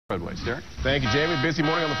Roadways. Derrick? Thank you, Jamie. Busy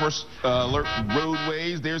morning on the first alert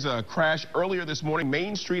roadways. There's a crash earlier this morning.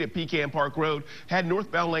 Main Street at Pecan Park Road had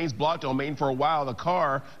northbound lanes blocked on Main for a while. The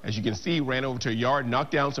car, as you can see, ran over to a yard,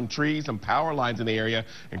 knocked down some trees, some power lines in the area,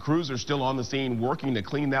 and crews are still on the scene working to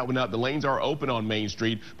clean that one up. The lanes are open on Main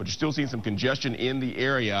Street, but you're still seeing some congestion in the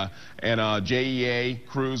area, and JEA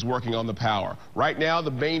crews working on the power. Right now,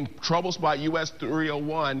 the main trouble spot, US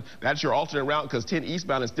 301, that's your alternate route because 10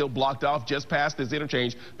 eastbound is still blocked off just past this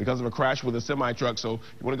interchange because of a crash with a semi-truck. So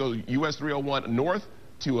you want to go US 301 north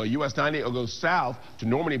to US 90 or go south to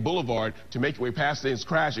Normandy Boulevard to make your way past this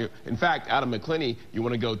crash. In fact, out of McClinney, you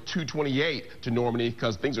want to go 228 to Normandy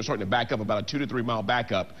because things are starting to back up, about a 2 to 3 mile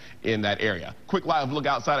backup in that area. Quick live look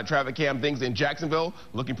outside at traffic cam. Things in Jacksonville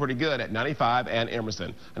looking pretty good at 95 and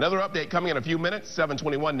Emerson. Another update coming in a few minutes,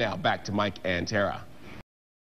 7:21 now. Back to Mike and Tara.